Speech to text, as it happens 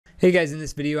Hey guys, in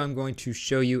this video I'm going to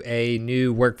show you a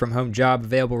new work from home job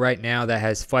available right now that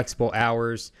has flexible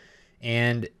hours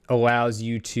and allows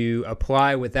you to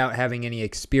apply without having any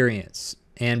experience.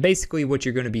 And basically what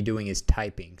you're going to be doing is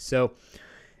typing. So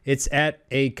it's at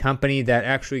a company that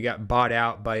actually got bought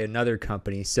out by another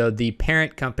company. So the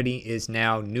parent company is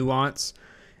now Nuance.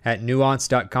 At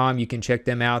nuance.com you can check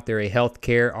them out. They're a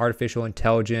healthcare, artificial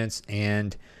intelligence,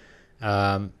 and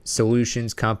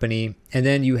solutions company. And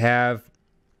then you have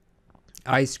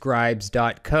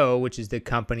iScribes.co, which is the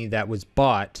company that was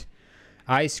bought.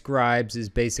 iScribes is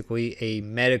basically a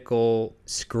medical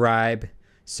scribe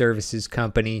services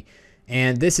company,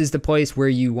 and this is the place where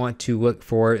you want to look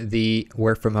for the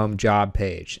work from home job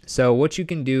page. So what you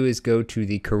can do is go to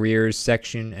the careers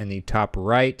section in the top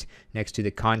right next to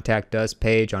the contact us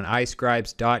page on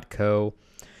iScribes.co,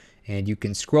 and you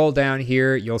can scroll down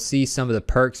here. You'll see some of the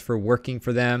perks for working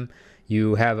for them.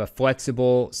 You have a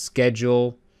flexible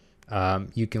schedule.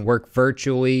 You can work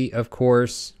virtually, of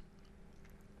course,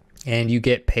 and you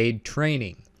get paid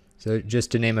training. So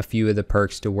just to name a few of the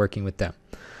perks to working with them.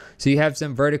 So you have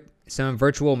some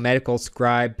virtual medical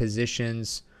scribe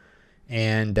positions,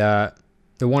 and the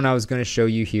one I was going to show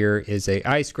you here is a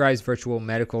iScribes virtual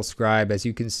medical scribe. As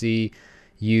you can see,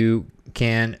 you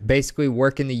can basically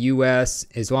work in the US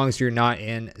as long as you're not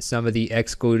in some of the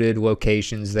excluded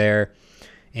locations there.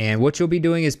 And what you'll be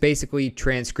doing is basically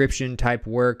transcription type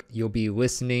work. You'll be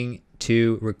listening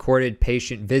to recorded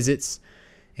patient visits,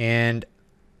 and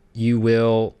you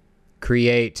will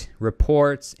create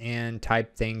reports and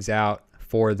type things out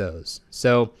for those.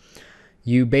 So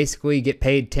you basically get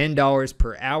paid $10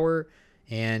 per hour,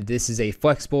 and this is a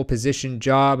flexible position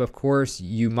job. Of course,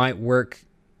 you might work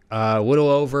a little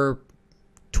over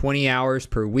 20 hours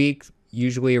per week.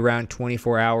 Usually around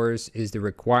 24 hours is the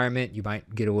requirement. You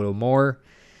might get a little more.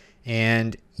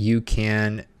 And you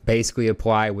can basically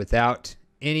apply without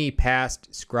any past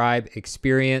scribe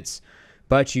experience,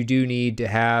 but you do need to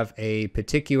have a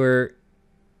particular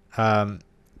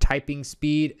typing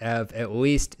speed of at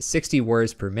least 60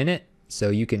 words per minute. So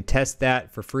you can test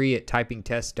that for free at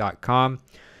typingtest.com.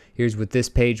 Here's what this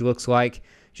page looks like.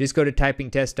 Just go to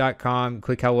typingtest.com,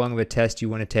 click how long of a test you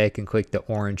want to take, and click the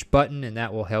orange button, and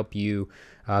that will help you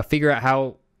figure out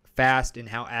how fast and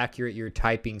how accurate your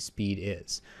typing speed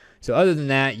is. So other than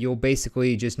that, you'll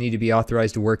basically just need to be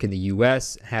authorized to work in the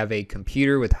US, have a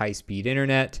computer with high-speed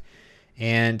internet,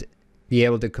 and be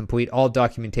able to complete all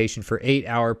documentation for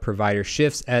 8-hour provider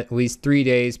shifts at least 3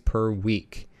 days per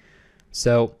week.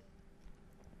 So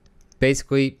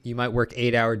basically, you might work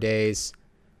 8-hour days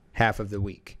half of the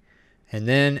week. And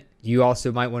then you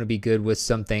also might want to be good with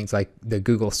some things like the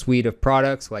Google suite of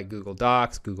products like Google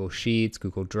Docs, Google Sheets,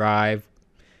 Google Drive,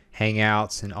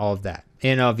 Hangouts, and all of that.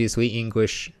 And obviously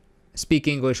English. Speak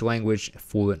English language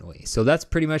fluently. So that's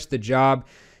pretty much the job.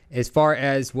 As far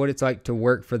as what it's like to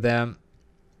work for them,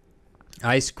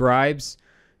 iScribes,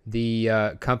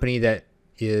 the company that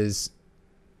is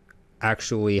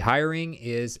actually hiring,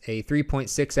 is a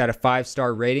 3.6 out of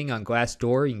 5-star rating on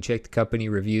Glassdoor. You can check the company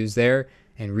reviews there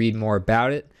and read more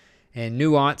about it. And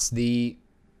Nuance, the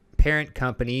parent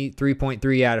company,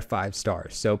 3.3 out of 5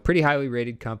 stars. So pretty highly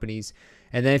rated companies.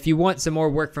 And then if you want some more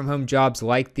work from home jobs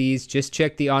like these, just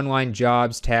check the online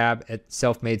jobs tab at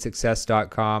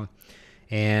selfmadesuccess.com.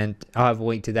 And I'll have a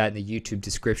link to that in the YouTube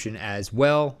description as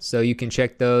well. So you can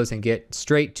check those and get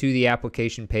straight to the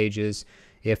application pages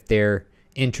if they're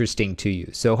interesting to you.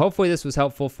 So hopefully this was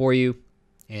helpful for you,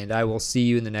 and I will see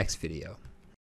you in the next video.